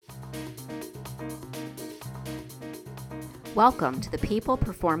Welcome to the People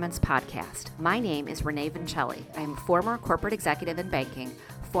Performance Podcast. My name is Renee Vincelli. I am a former corporate executive in banking,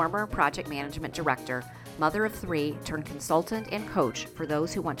 former project management director, mother of three, turned consultant and coach for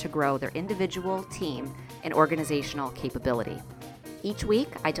those who want to grow their individual, team, and organizational capability. Each week,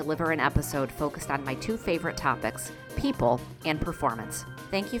 I deliver an episode focused on my two favorite topics, people and performance.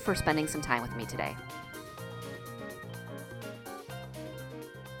 Thank you for spending some time with me today.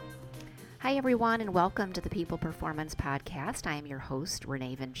 Hi, everyone, and welcome to the People Performance Podcast. I am your host,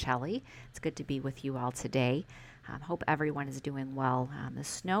 Renee Vincelli. It's good to be with you all today. Hope everyone is doing well. The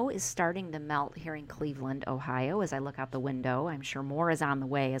snow is starting to melt here in Cleveland, Ohio. As I look out the window, I'm sure more is on the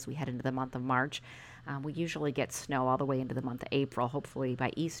way as we head into the month of March. We usually get snow all the way into the month of April. Hopefully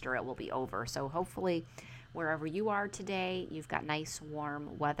by Easter it will be over. So hopefully wherever you are today, you've got nice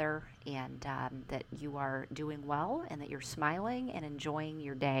warm weather and that you are doing well and that you're smiling and enjoying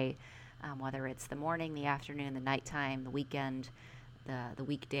your day. Whether it's the morning, the afternoon, the nighttime, the weekend, the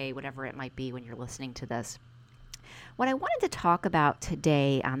weekday, whatever it might be when you're listening to this. What I wanted to talk about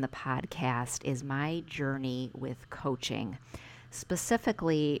today on the podcast is my journey with coaching,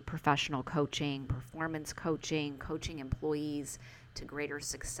 specifically professional coaching, performance coaching, coaching employees to greater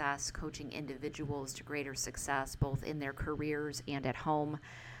success, coaching individuals to greater success, both in their careers and at home.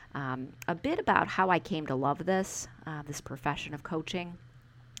 A bit about how I came to love this profession of coaching,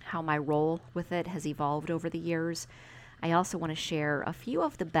 how my role with it has evolved over the years. I also want to share a few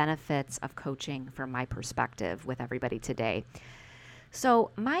of the benefits of coaching from my perspective with everybody today. So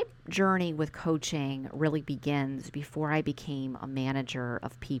my journey with coaching really begins before I became a manager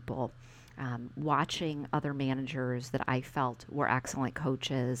of people, watching other managers that I felt were excellent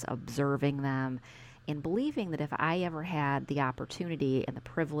coaches, observing them, and believing that if I ever had the opportunity and the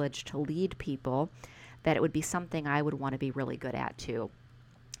privilege to lead people, that it would be something I would want to be really good at too.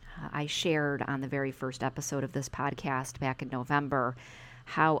 I shared on the very first episode of this podcast back in November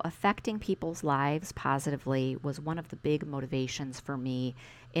how affecting people's lives positively was one of the big motivations for me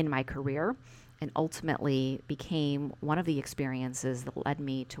in my career and ultimately became one of the experiences that led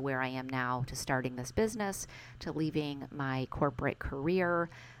me to where I am now, to starting this business, to leaving my corporate career,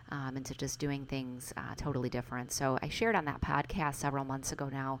 and to just doing things totally different. So I shared on that podcast several months ago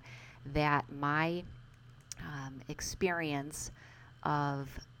now that my experience of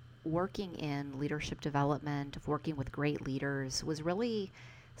working in leadership development, of working with great leaders, was really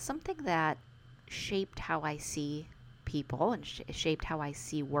something that shaped how I see people and shaped how I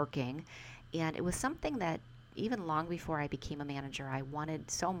see working. And it was something that even long before I became a manager, I wanted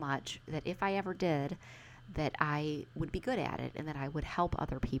so much that if I ever did, that I would be good at it and that I would help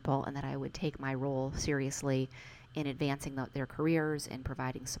other people and that I would take my role seriously in advancing their careers and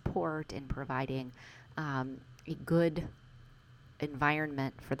providing support and providing a good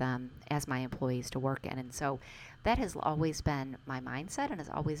environment for them as my employees to work in. And so that has always been my mindset and has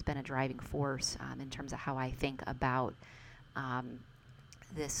always been a driving force in terms of how I think about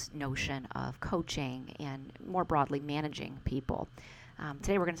this notion of coaching and more broadly managing people.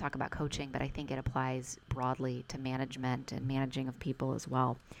 Today we're going to talk about coaching, but I think it applies broadly to management and managing of people as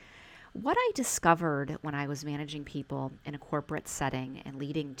well. What I discovered when I was managing people in a corporate setting and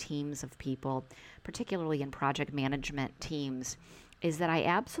leading teams of people, particularly in project management teams, is that I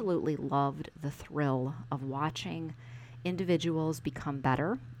absolutely loved the thrill of watching individuals become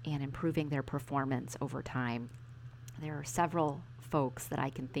better and improving their performance over time. There are several folks that I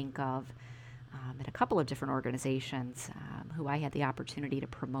can think of at a couple of different organizations who I had the opportunity to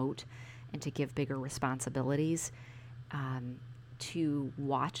promote and to give bigger responsibilities, to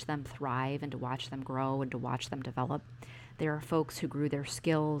watch them thrive and to watch them grow and to watch them develop. There are folks who grew their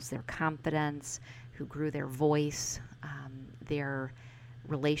skills, their confidence, who grew their voice, their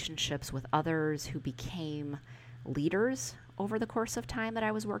relationships with others, who became leaders over the course of time that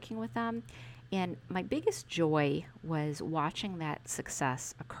I was working with them. And my biggest joy was watching that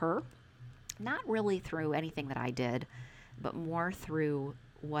success occur, not really through anything that I did, but more through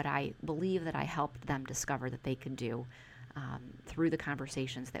what I believe that I helped them discover that they could do. Through the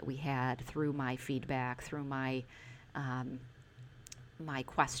conversations that we had, through my feedback, through my my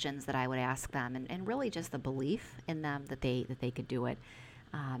questions that I would ask them, and really just the belief in them that they could do it.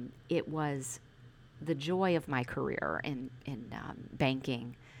 It was the joy of my career in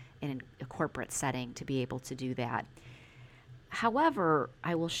banking and in a corporate setting to be able to do that. However,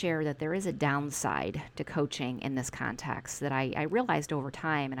 I will share that there is a downside to coaching in this context that I realized over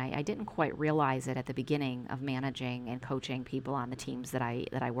time, and I didn't quite realize it at the beginning of managing and coaching people on the teams that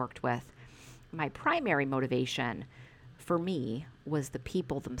I worked with. My primary motivation for me was the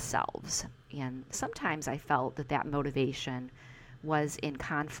people themselves, and sometimes I felt that motivation was in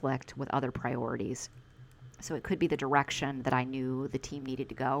conflict with other priorities. So it could be the direction that I knew the team needed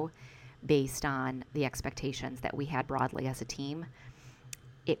to go based on the expectations that we had broadly as a team.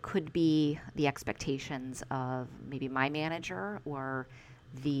 It could be the expectations of maybe my manager or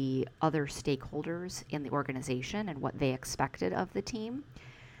the other stakeholders in the organization and what they expected of the team.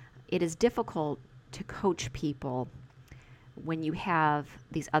 It is difficult to coach people when you have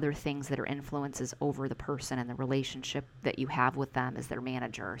these other things that are influences over the person and the relationship that you have with them as their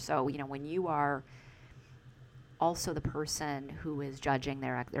manager. So, when you are also the person who is judging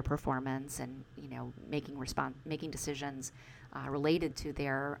their performance and making decisions related to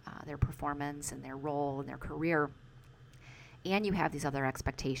their performance and their role and their career, and you have these other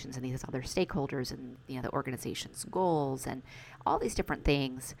expectations and these other stakeholders and the organization's goals and all these different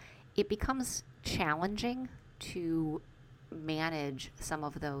things, it becomes challenging to manage some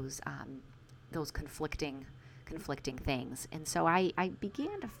of those conflicting things. And so I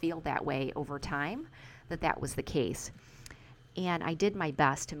began to feel that way over time, that was the case. And I did my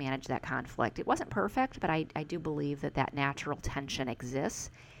best to manage that conflict. It wasn't perfect, but I do believe that natural tension exists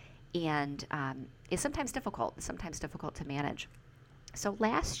and is sometimes difficult to manage. So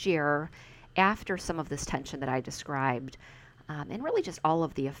last year, after some of this tension that I described, and really just all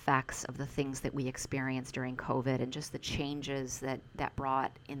of the effects of the things that we experienced during COVID and just the changes that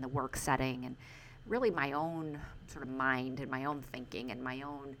brought in the work setting and really my own sort of mind and my own thinking and my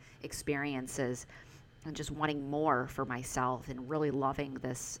own experiences and just wanting more for myself and really loving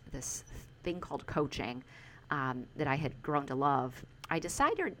this thing called coaching that I had grown to love, I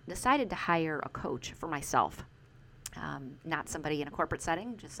decided to hire a coach for myself. Not somebody in a corporate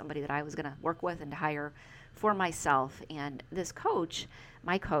setting, just somebody that I was going to work with and to hire for myself. And this coach,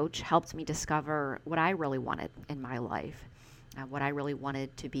 my coach, helped me discover what I really wanted in my life, what I really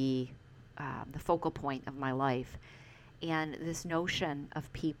wanted to be the focal point of my life. And this notion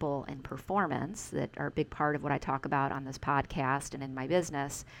of people and performance that are a big part of what I talk about on this podcast and in my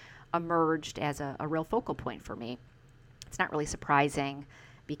business emerged as a real focal point for me. It's not really surprising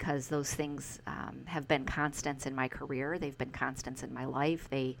because those things have been constants in my career. They've been constants in my life.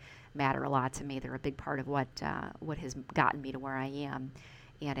 They matter a lot to me. They're a big part of what has gotten me to where I am.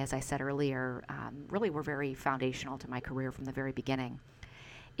 And as I said earlier, really were very foundational to my career from the very beginning.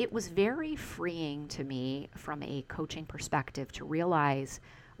 It was very freeing to me from a coaching perspective to realize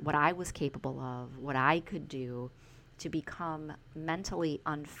what I was capable of, what I could do to become mentally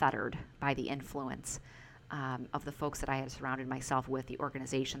unfettered by the influence of the folks that I had surrounded myself with, the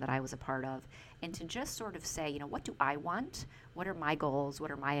organization that I was a part of, and to just sort of say, what do I want? What are my goals?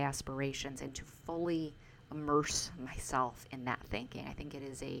 What are my aspirations? And to fully immerse myself in that thinking. I think it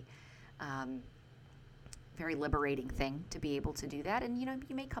is a very liberating thing to be able to do that. And,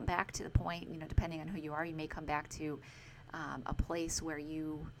 you may come back to the point, depending on who you are, you may come back to a place where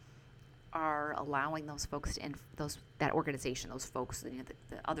you are allowing those folks that organization, those folks, the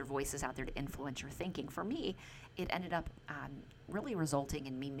other voices out there to influence your thinking. For me, it ended up really resulting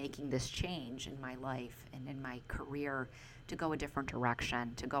in me making this change in my life and in my career to go a different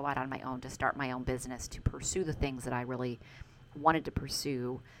direction, to go out on my own, to start my own business, to pursue the things that I really wanted to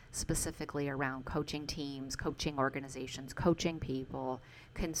pursue, specifically around coaching teams, coaching organizations, coaching people,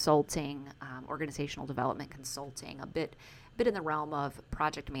 consulting, organizational development consulting, a bit in the realm of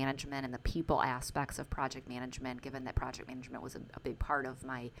project management and the people aspects of project management, given that project management was a big part of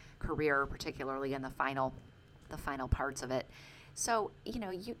my career, particularly in the final parts of it. So,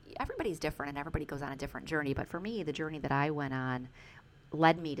 everybody's different and everybody goes on a different journey. But for me, the journey that I went on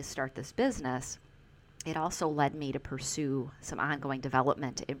led me to start this business. It also led me to pursue some ongoing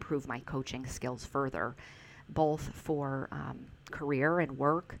development to improve my coaching skills further, both for career and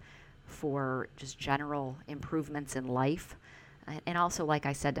work, for just general improvements in life, and also, like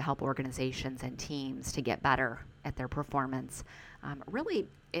I said, to help organizations and teams to get better at their performance. Really,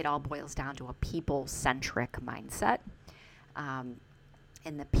 it all boils down to a people-centric mindset, and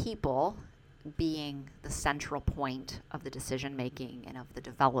the people being the central point of the decision-making and of the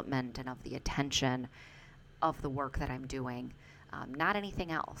development and of the attention of the work that I'm doing, not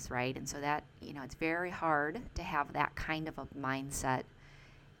anything else, right? And so that, it's very hard to have that kind of a mindset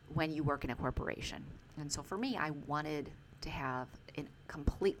when you work in a corporation. And so for me, I wanted to have a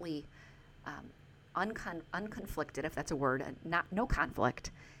completely unconflicted, if that's a word, no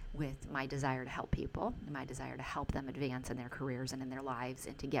conflict with my desire to help people, and my desire to help them advance in their careers and in their lives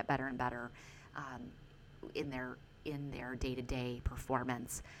and to get better and better in their day-to-day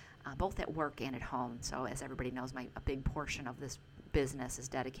performance, both at work and at home. So as everybody knows, a big portion of this business is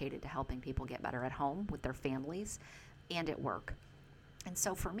dedicated to helping people get better at home with their families and at work. And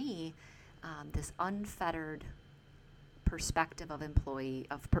so for me, this unfettered perspective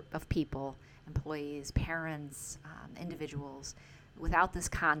of people, employees, parents, individuals, without this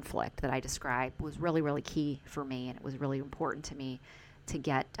conflict that I described was really, really key for me, and it was really important to me to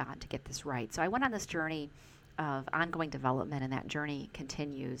get this right. So I went on this journey of ongoing development, and that journey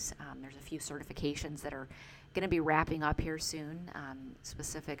continues. There's a few certifications that are going to be wrapping up here soon,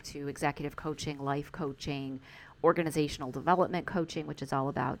 specific to executive coaching, life coaching, organizational development coaching, which is all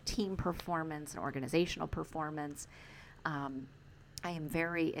about team performance and organizational performance. I am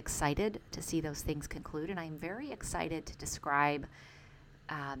very excited to see those things conclude, and I am very excited to describe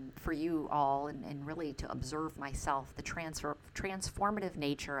for you all and really to observe myself the transformative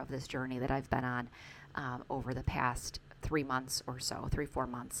nature of this journey that I've been on over the past 3 months or so, 3-4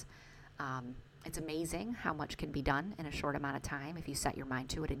 months. It's amazing how much can be done in a short amount of time if you set your mind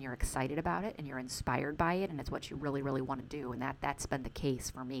to it and you're excited about it and you're inspired by it and it's what you really, really want to do. And that's been the case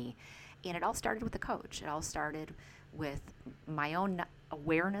for me. And it all started with the coach. It all started with my own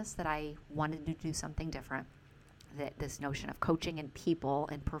awareness that I wanted to do something different. That this notion of coaching and people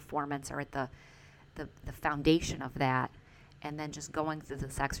and performance are at the foundation of that. And then just going through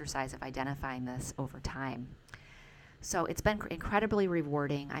this exercise of identifying this over time. So it's been incredibly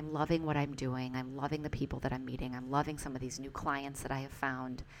rewarding. I'm loving what I'm doing. I'm loving the people that I'm meeting. I'm loving some of these new clients that I have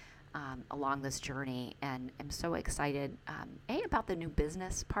found along this journey. And I'm so excited, about the new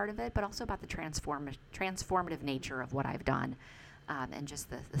business part of it, but also about the transformative nature of what I've done and just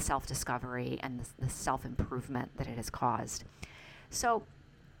the self-discovery and the self-improvement that it has caused. So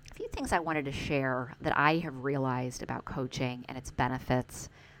a few things I wanted to share that I have realized about coaching and its benefits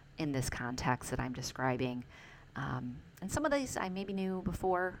in this context that I'm describing. And some of these I maybe knew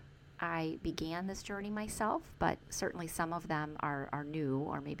before I began this journey myself, but certainly some of them are new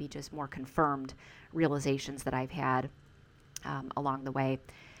or maybe just more confirmed realizations that I've had along the way.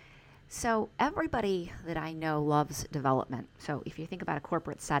 So everybody that I know loves development. So if you think about a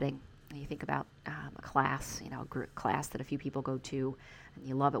corporate setting, and you think about a class, a group class that a few people go to, and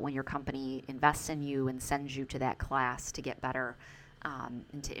you love it when your company invests in you and sends you to that class to get better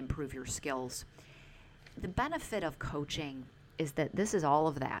and to improve your skills. The benefit of coaching is that this is all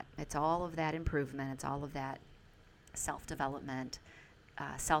of that. It's all of that improvement. It's all of that self-development,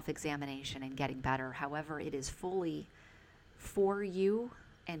 self-examination, and getting better. However, it is fully for you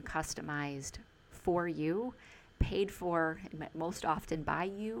and customized for you, paid for most often by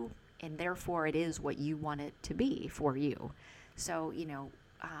you, and therefore it is what you want it to be for you. So,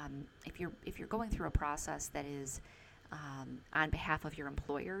 if you're going through a process that is on behalf of your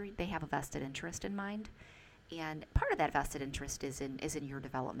employer, they have a vested interest in mind. And part of that vested interest is in your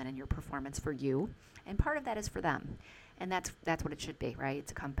development and your performance for you, and part of that is for them. And that's what it should be, right?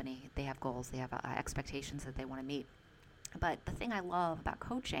 It's a company. They have goals. They have expectations that they want to meet. But the thing I love about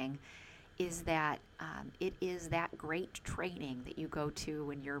coaching is that it is that great training that you go to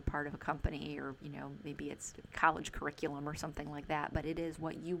when you're part of a company, or maybe it's college curriculum or something like that. But it is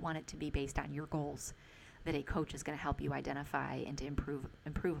what you want it to be based on your goals that a coach is going to help you identify and to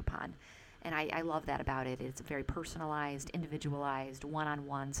improve upon. And I love that about it. It's very personalized, individualized,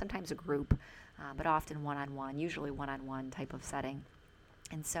 one-on-one, sometimes a group, but often one-on-one, usually one-on-one type of setting.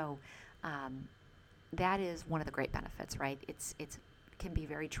 And so that is one of the great benefits, right? It can be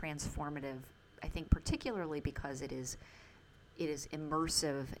very transformative, I think, particularly because it is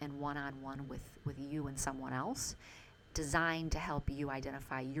immersive and one-on-one with you and someone else, designed to help you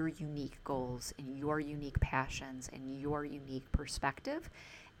identify your unique goals and your unique passions and your unique perspective,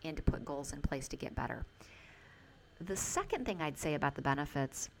 and to put goals in place to get better. The second thing I'd say about the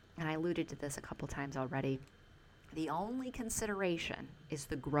benefits, and I alluded to this a couple times already, the only consideration is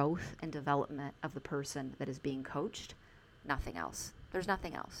the growth and development of the person that is being coached, nothing else. There's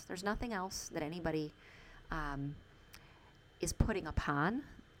nothing else. There's nothing else that anybody is putting upon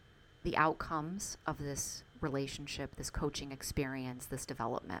the outcomes of this relationship, this coaching experience, this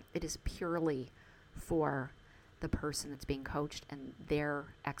development. It is purely for the person that's being coached and their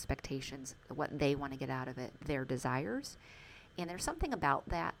expectations, what they want to get out of it, their desires. And there's something about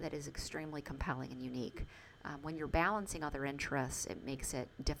that is extremely compelling and unique. When you're balancing other interests, it makes it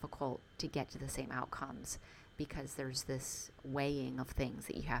difficult to get to the same outcomes because there's this weighing of things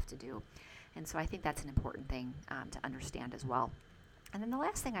that you have to do. And so I think that's an important thing to understand as well. And then the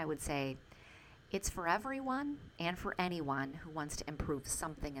last thing I would say, it's for everyone and for anyone who wants to improve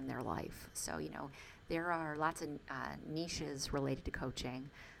something in their life. So, there are lots of niches related to coaching,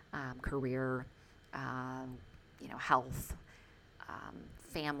 career, health,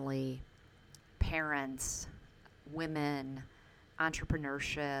 family, parents, women,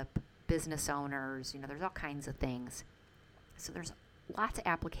 entrepreneurship, business owners. There's all kinds of things. So there's lots of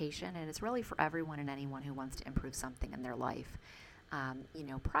application, and it's really for everyone and anyone who wants to improve something in their life.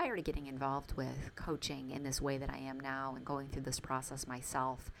 Prior to getting involved with coaching in this way that I am now and going through this process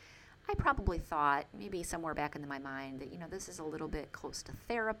myself, I probably thought maybe somewhere back in my mind that, this is a little bit close to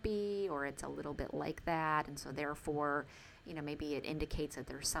therapy, or it's a little bit like that. And so therefore, maybe it indicates that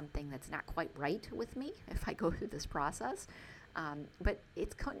there's something that's not quite right with me if I go through this process. But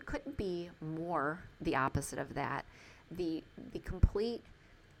it couldn't be more the opposite of that. The complete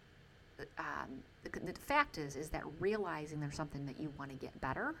the fact is that realizing there's something that you want to get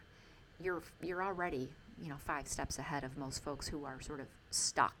better, you're already 5 steps ahead of most folks who are sort of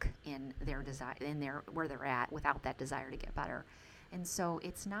stuck in their desire, where they're at without that desire to get better. And so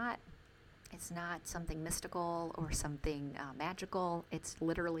it's not something mystical or something magical. It's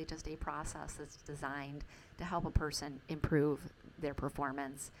literally just a process that's designed to help a person improve their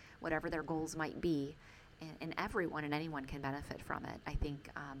performance, whatever their goals might be. And everyone and anyone can benefit from it. I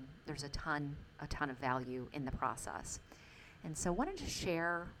think there's a ton of value in the process. And so I wanted to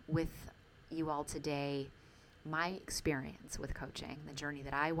share with you all today my experience with coaching, the journey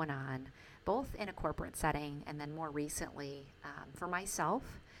that I went on, both in a corporate setting and then more recently for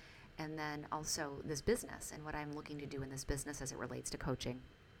myself, and then also this business and what I'm looking to do in this business as it relates to coaching.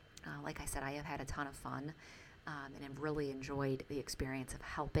 Like I said, I have had a ton of fun and have really enjoyed the experience of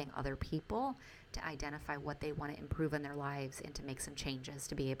helping other people to identify what they want to improve in their lives and to make some changes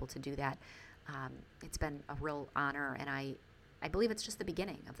to be able to do that. It's been a real honor, and I believe it's just the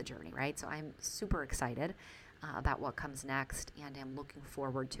beginning of the journey, right? So I'm super excited about what comes next, and I'm looking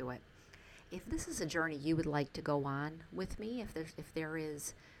forward to it. If this is a journey you would like to go on with me, if there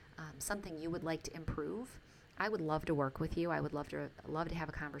is something you would like to improve, I would love to work with you. I would love to have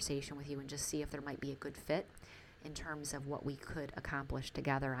a conversation with you and just see if there might be a good fit in terms of what we could accomplish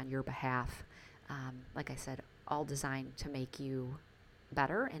together on your behalf. Like I said, all designed to make you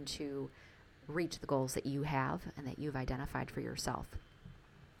better and to reach the goals that you have and that you've identified for yourself.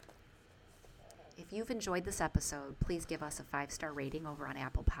 If you've enjoyed this episode, please give us a 5-star rating over on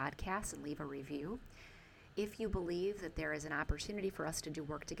Apple Podcasts and leave a review. If you believe that there is an opportunity for us to do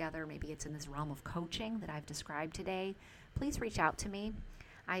work together, maybe it's in this realm of coaching that I've described today, please reach out to me.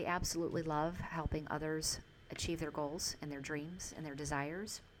 I absolutely love helping others achieve their goals and their dreams and their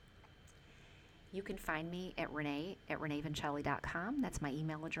desires. You can find me at Renee at reneevincelli.com. That's my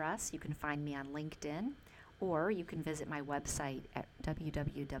email address. You can find me on LinkedIn, or you can visit my website at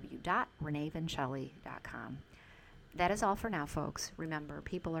www.reneevincelli.com. That is all for now, folks. Remember,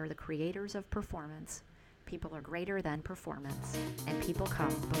 people are the creators of performance. People are greater than performance, and people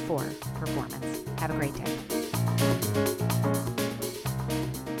come before performance. Have a great day.